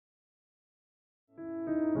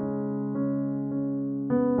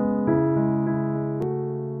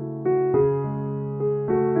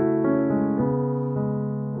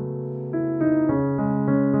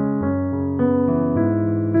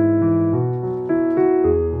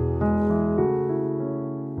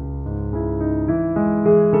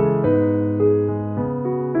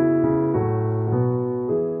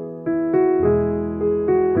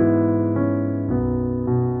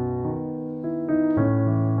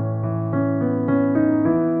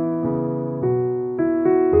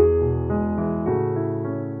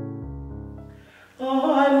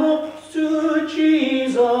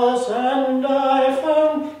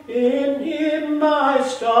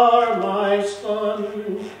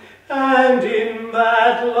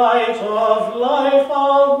light of life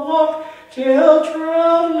I'll walk till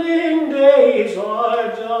traveling days are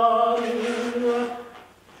done.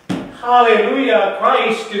 Hallelujah,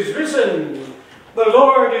 Christ is risen. The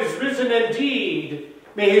Lord is risen indeed.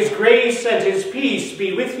 May his grace and his peace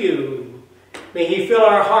be with you. May he fill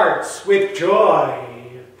our hearts with joy.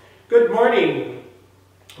 Good morning.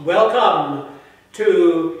 Welcome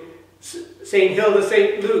to St. Hilda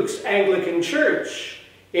St. Luke's Anglican Church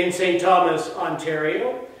in St. Thomas,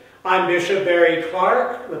 Ontario. I'm Bishop Barry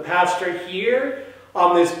Clark, the pastor here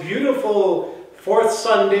on this beautiful fourth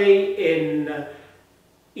Sunday in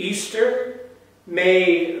Easter,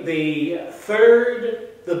 May the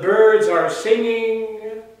 3rd. The birds are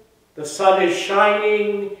singing, the sun is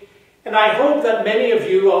shining, and I hope that many of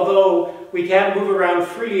you, although we can't move around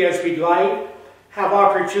freely as we'd like, have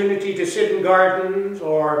opportunity to sit in gardens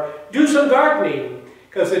or do some gardening,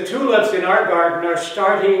 because the tulips in our garden are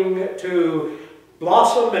starting to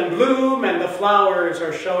blossom and bloom, and the flowers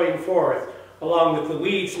are showing forth, along with the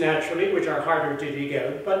weeds naturally, which are harder to dig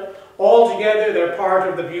out, but altogether they're part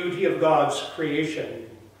of the beauty of God's creation.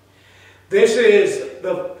 This is,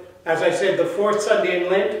 as I said, the fourth Sunday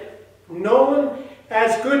in Lent, known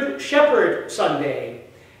as Good Shepherd Sunday,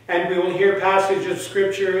 and we will hear passages of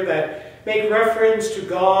Scripture that make reference to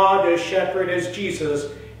God as shepherd, as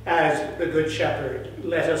Jesus as the Good Shepherd.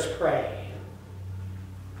 Let us pray.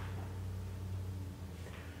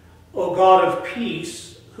 O God of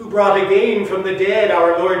peace, who brought again from the dead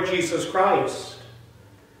our Lord Jesus Christ,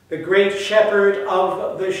 the great shepherd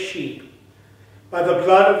of the sheep, by the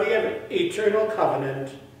blood of the eternal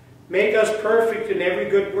covenant, make us perfect in every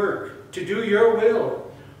good work, to do your will,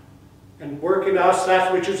 and work in us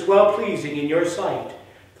that which is well-pleasing in your sight,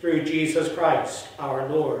 through Jesus Christ our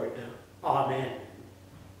Lord. Amen.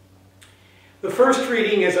 The first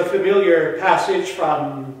reading is a familiar passage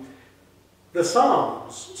from the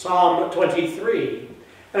Psalms, Psalm 23.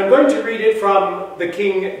 And I'm going to read it from the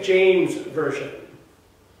King James Version.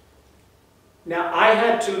 Now, I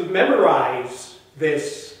had to memorize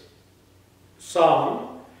this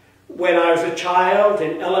psalm when I was a child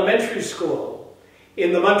in elementary school.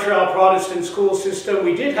 In the Montreal Protestant school system,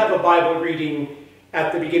 we did have a Bible reading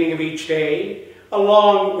at the beginning of each day,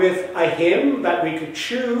 along with a hymn that we could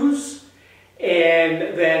choose,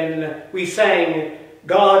 and then we sang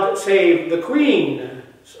God Save the Queen.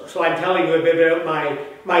 So I'm telling you a bit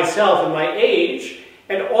about myself and my age,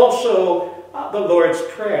 and also the Lord's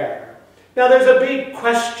Prayer. Now there's a big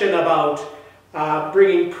question about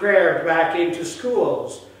bringing prayer back into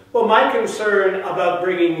schools. Well, my concern about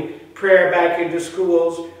bringing prayer back into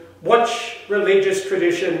schools, which religious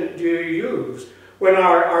tradition do you use? When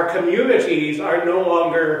our communities are no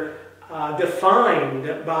longer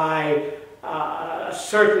defined by a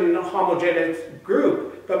certain homogeneous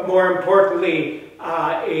group, but more importantly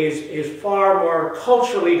is far more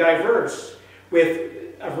culturally diverse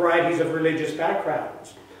with varieties of religious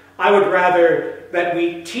backgrounds. I would rather that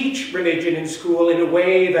we teach religion in school in a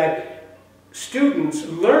way that students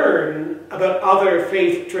learn about other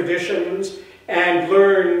faith traditions and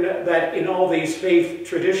learn that in all these faith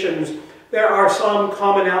traditions there are some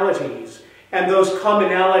commonalities, and those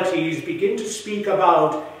commonalities begin to speak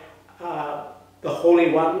about the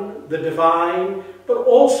Holy One, the Divine, but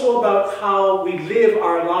also about how we live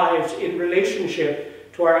our lives in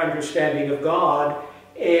relationship to our understanding of God.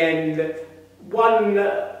 And one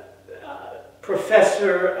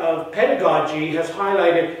professor of pedagogy has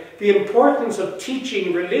highlighted the importance of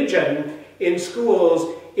teaching religion in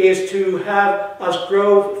schools is to have us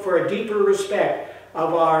grow for a deeper respect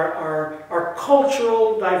of our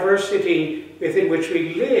cultural diversity within which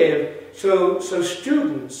we live, so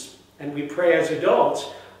students, and we pray as adults,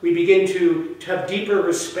 we begin to have deeper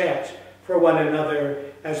respect for one another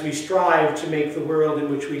as we strive to make the world in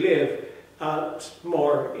which we live a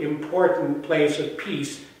more important place of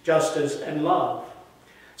peace, justice, and love.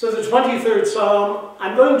 So the 23rd Psalm,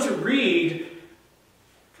 I'm going to read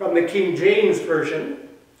from the King James Version,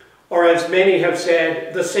 or as many have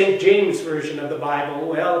said, the St. James Version of the Bible.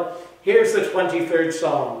 Well, here's the 23rd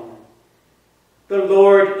Psalm. The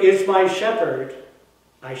Lord is my shepherd,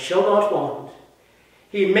 I shall not want.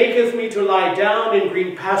 He maketh me to lie down in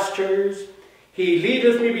green pastures. He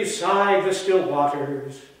leadeth me beside the still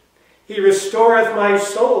waters. He restoreth my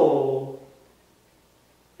soul.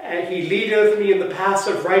 And he leadeth me in the paths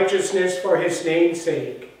of righteousness for his name's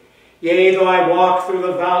sake. Yea, though I walk through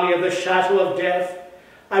the valley of the shadow of death,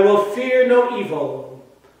 I will fear no evil,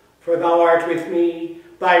 for thou art with me.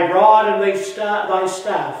 Thy rod and thy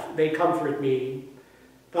staff, they comfort me.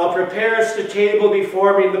 Thou preparest a table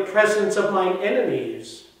before me in the presence of mine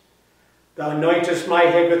enemies. Thou anointest my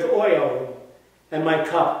head with oil, and my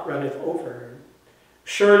cup runneth over.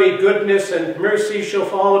 Surely goodness and mercy shall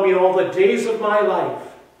follow me all the days of my life,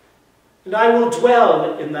 and I will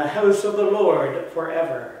dwell in the house of the Lord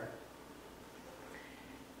forever.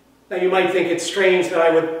 Now you might think it's strange that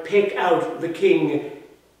I would pick out the King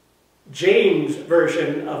James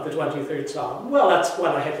version of the 23rd Psalm. Well, that's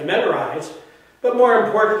what I had to memorize. But more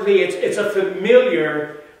importantly, it's a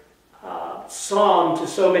familiar psalm to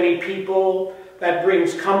so many people that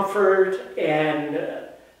brings comfort and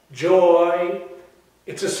joy.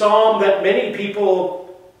 It's a psalm that many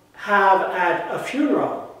people have at a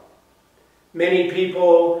funeral. Many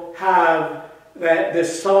people have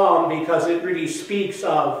this psalm because it really speaks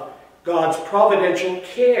of God's providential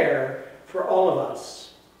care for all of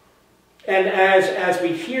us. And as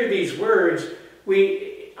we hear these words,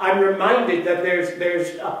 I'm reminded that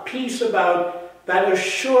there's a piece about that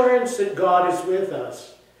assurance that God is with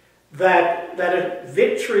us, that a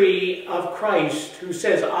victory of Christ who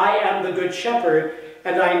says, I am the good shepherd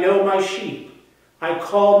and I know my sheep. I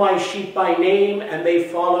call my sheep by name and they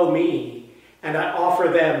follow me and I offer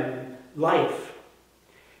them life.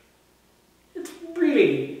 It's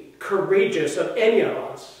really courageous of any of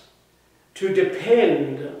us to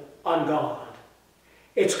depend on God.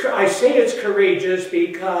 I say it's courageous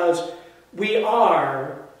because we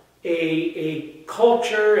are a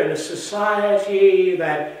culture and a society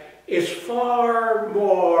that is far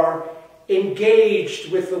more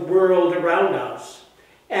engaged with the world around us,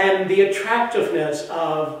 and the attractiveness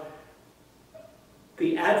of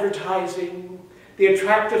the advertising, the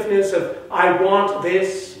attractiveness of I want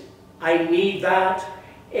this, I need that,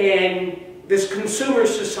 and this consumer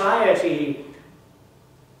society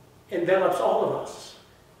envelops all of us.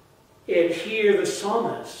 And here the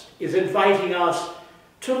psalmist is inviting us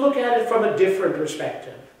to look at it from a different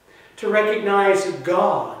perspective, to recognize that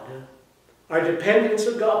God, our dependence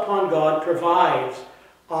upon God, provides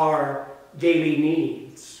our daily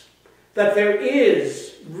needs. That there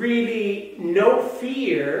is really no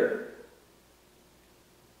fear.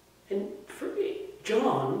 And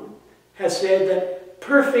John has said that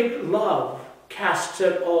perfect love casts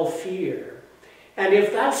out all fear. And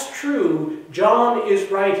if that's true, John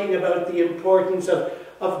is writing about the importance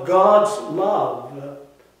of God's love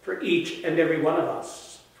for each and every one of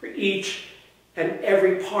us, for each and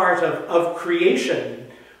every part of creation,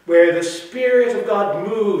 where the Spirit of God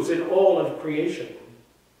moves in all of creation.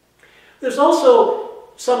 There's also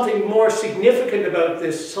something more significant about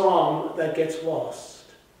this psalm that gets lost.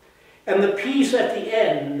 And the piece at the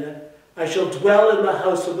end, I shall dwell in the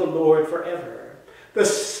house of the Lord forever.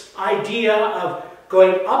 This idea of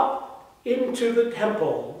going up into the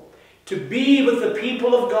temple to be with the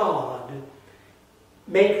people of God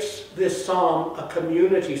makes this psalm a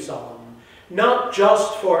community psalm, not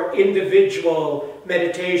just for individual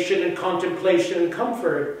meditation and contemplation and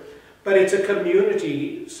comfort, but it's a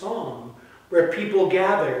community psalm where people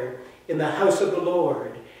gather in the house of the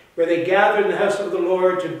Lord, where they gather in the house of the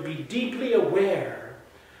Lord to be deeply aware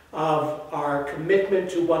of our commitment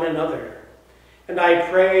to one another. And I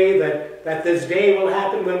pray that this day will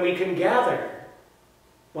happen when we can gather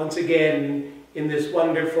once again in this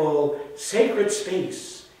wonderful sacred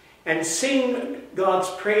space and sing God's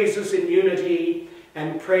praises in unity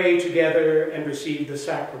and pray together and receive the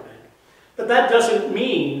sacrament. But that doesn't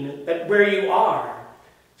mean that where you are,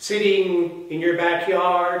 sitting in your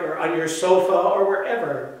backyard or on your sofa or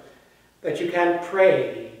wherever, that you can't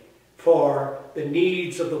pray for the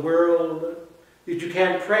needs of the world, that you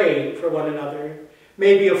can't pray for one another.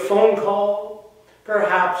 Maybe a phone call,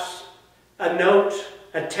 perhaps a note,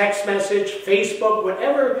 a text message, Facebook,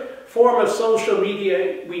 whatever form of social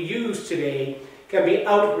media we use today can be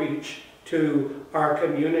outreach to our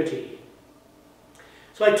community.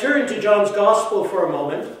 So I turn to John's Gospel for a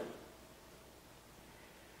moment.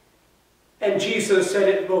 And Jesus said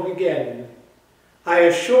in the book again, I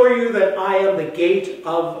assure you that I am the gate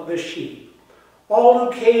of the sheep. All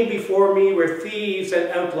who came before me were thieves and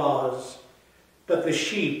outlaws, but the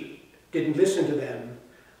sheep didn't listen to them.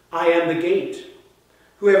 I am the gate.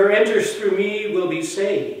 Whoever enters through me will be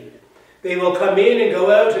saved. They will come in and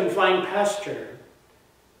go out and find pasture.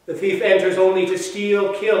 The thief enters only to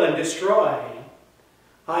steal, kill, and destroy.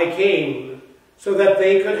 I came so that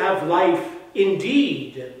they could have life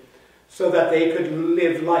indeed, so that they could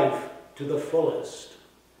live life to the fullest.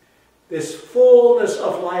 This fullness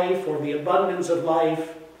of life, or the abundance of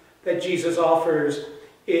life that Jesus offers,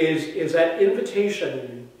 is that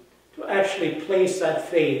invitation to actually place that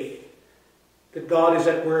faith that God is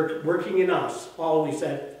at work, working in us, always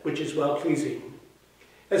that which is well-pleasing.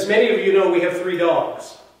 As many of you know, we have 3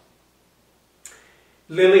 dogs.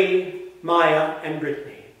 Lily, Maya, and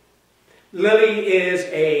Brittany. Lily is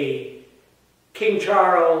a King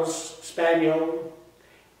Charles Spaniel,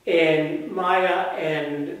 and Maya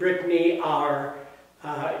and Brittany are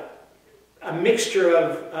a mixture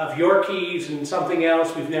of Yorkies and something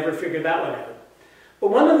else. We've never figured that one out. But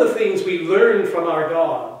one of the things we learn from our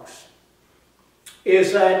dogs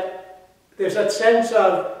is that there's that sense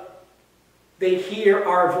of they hear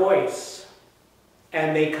our voice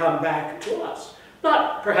and they come back to us.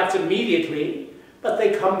 Not perhaps immediately, but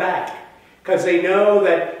they come back because they know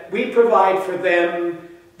that we provide for them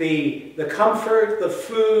the comfort, the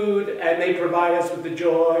food, and they provide us with the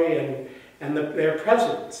joy and their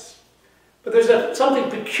presence. But there's something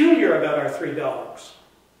peculiar about our three dogs.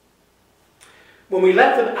 When we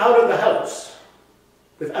let them out of the house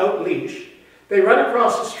without leash, they run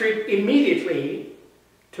across the street immediately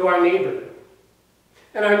to our neighbor.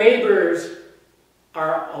 And our neighbors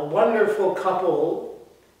are a wonderful couple,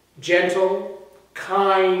 gentle,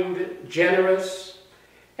 kind, generous,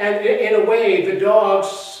 and in a way the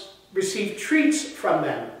dogs receive treats from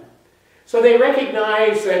them. So they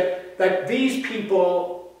recognize that these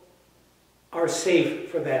people are safe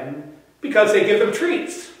for them because they give them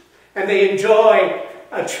treats and they enjoy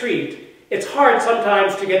a treat. It's hard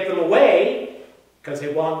sometimes to get them away because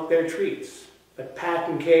they want their treats. But Pat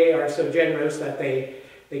and Kay are so generous that they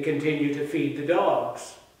continue to feed the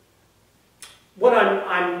dogs. What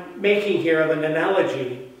I'm making here of an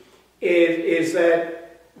analogy is that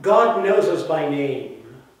God knows us by name,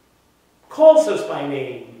 calls us by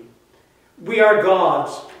name. We are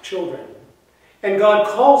God's children. And God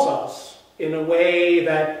calls us in a way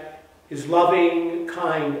that is loving,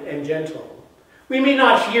 kind, and gentle. We may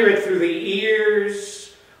not hear it through the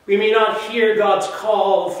ears. We may not hear God's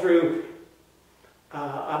call through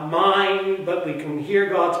a mind, but we can hear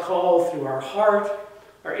God's call through our heart,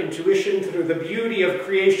 our intuition, through the beauty of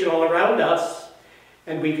creation all around us,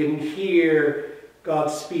 and we can hear God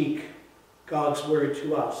speak God's word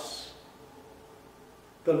to us.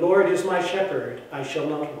 The Lord is my shepherd, I shall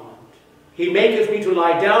not want. He maketh me to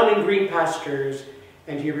lie down in green pastures,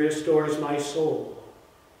 and he restores my soul.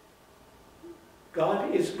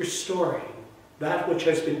 God is restoring that which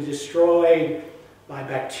has been destroyed by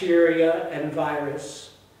bacteria and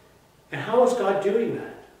virus. And how is God doing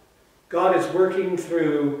that? God is working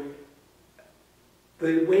through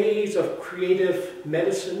the ways of creative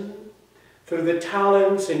medicine, through the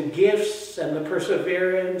talents and gifts and the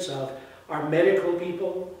perseverance of our medical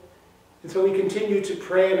people. And so we continue to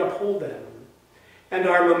pray and uphold them. And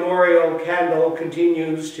our memorial candle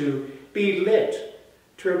continues to be lit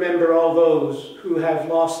to remember all those who have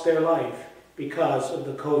lost their life because of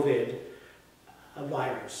the COVID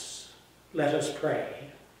virus. Let us pray.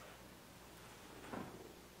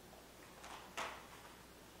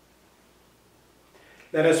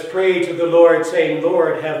 Let us pray to the Lord, saying,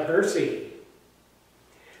 Lord, have mercy.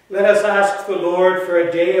 Let us ask the Lord for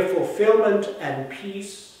a day of fulfillment and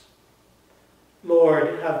peace.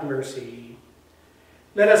 Lord, have mercy.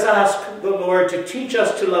 Let us ask the Lord to teach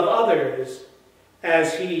us to love others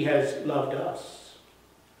as he has loved us.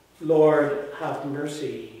 Lord, have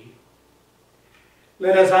mercy.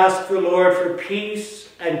 Let us ask the Lord for peace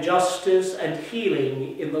and justice and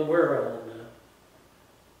healing in the world.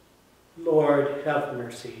 Lord, have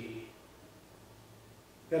mercy.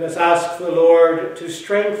 Let us ask the Lord to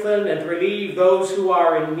strengthen and relieve those who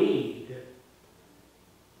are in need.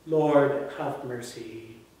 Lord, have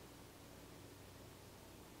mercy.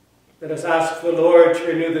 Let us ask the Lord to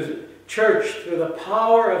renew the church through the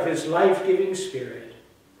power of his life-giving Spirit,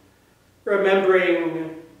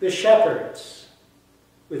 remembering the shepherds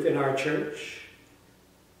within our church,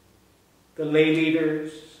 the lay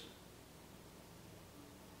leaders,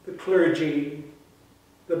 the clergy,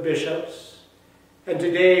 the bishops, and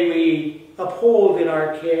today we uphold in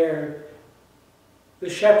our care the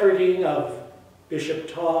shepherding of Bishop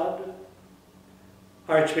Todd,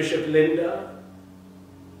 Archbishop Linda,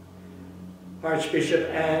 Archbishop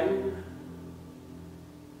Anne,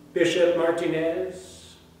 Bishop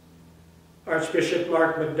Martinez, Archbishop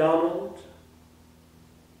Mark MacDonald,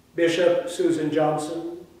 Bishop Susan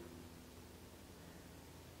Johnson,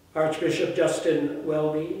 Archbishop Justin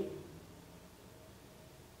Welby,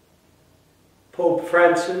 Pope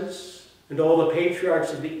Francis, and all the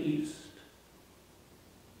patriarchs of the East.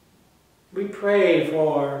 We pray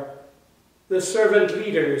for the servant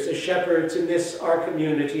leaders, the shepherds in this, our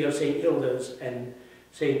community of St. Hilda's and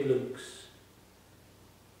St. Luke's.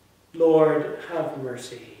 Lord, have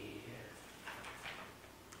mercy.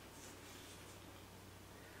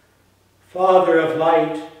 Father of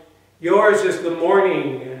light, yours is the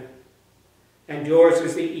morning, and yours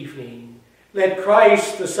is the evening. Let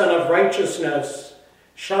Christ, the Son of Righteousness,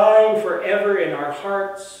 shine forever in our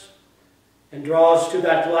hearts and draw us to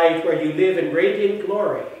that light where you live in radiant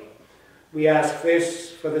glory. We ask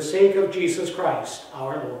this for the sake of Jesus Christ,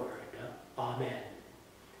 our Lord. Amen.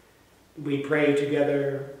 We pray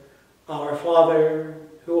together, Our Father,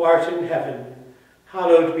 who art in heaven,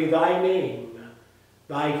 hallowed be thy name.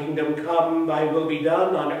 Thy kingdom come, thy will be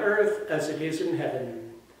done on earth as it is in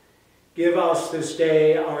heaven. Give us this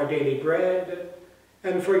day our daily bread,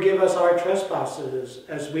 and forgive us our trespasses,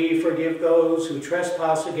 as we forgive those who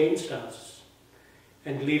trespass against us.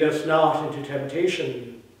 And lead us not into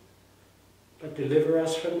temptation, but deliver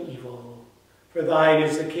us from evil. For thine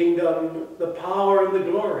is the kingdom, the power, and the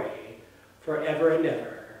glory, forever and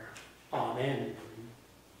ever. Amen.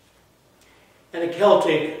 And a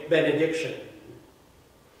Celtic benediction.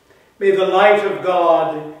 May the light of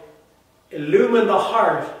God illumine the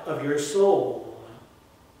heart of your soul.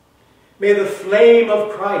 May the flame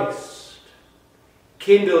of Christ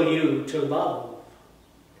kindle you to love.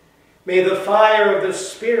 May the fire of the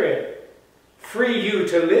Spirit free you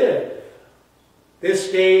to live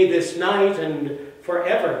this day, this night, and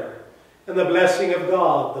forever. And the blessing of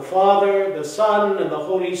God, the Father, the Son, and the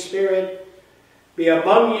Holy Spirit be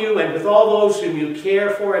among you and with all those whom you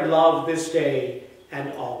care for and love this day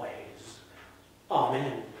and always.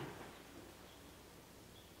 Amen.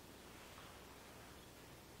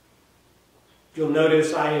 You'll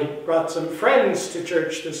notice I brought some friends to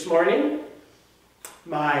church this morning.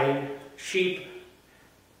 My sheep,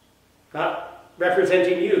 not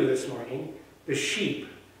representing you this morning, the sheep,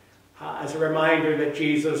 as a reminder that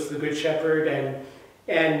Jesus, the Good Shepherd,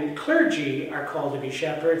 and clergy are called to be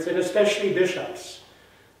shepherds, and especially bishops.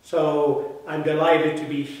 So I'm delighted to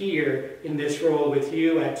be here in this role with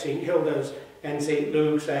you at St. Hilda's and St.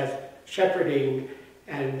 Luke's as shepherding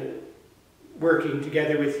and working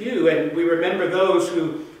together with you. And we remember those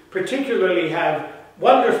who particularly have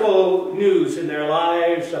wonderful news in their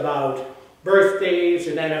lives about birthdays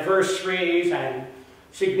and anniversaries and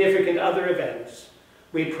significant other events.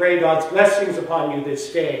 We pray God's blessings upon you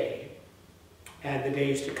this day and the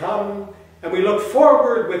days to come, and we look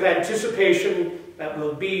forward with anticipation that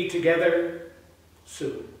we'll be together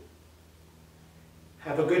soon.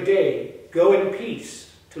 Have a good day. Go in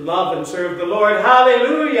peace to love and serve the Lord.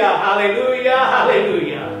 Hallelujah, hallelujah,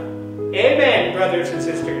 hallelujah. Amen, brothers and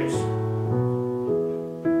sisters.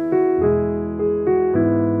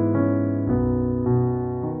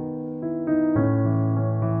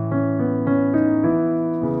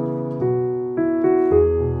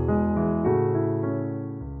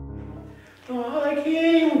 I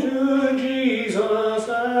came to Jesus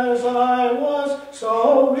as I was,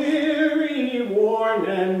 so weary, worn,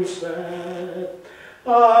 and sad.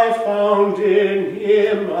 I found in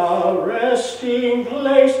him a resting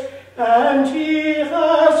place, and he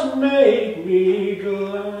has made me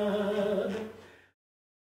glad.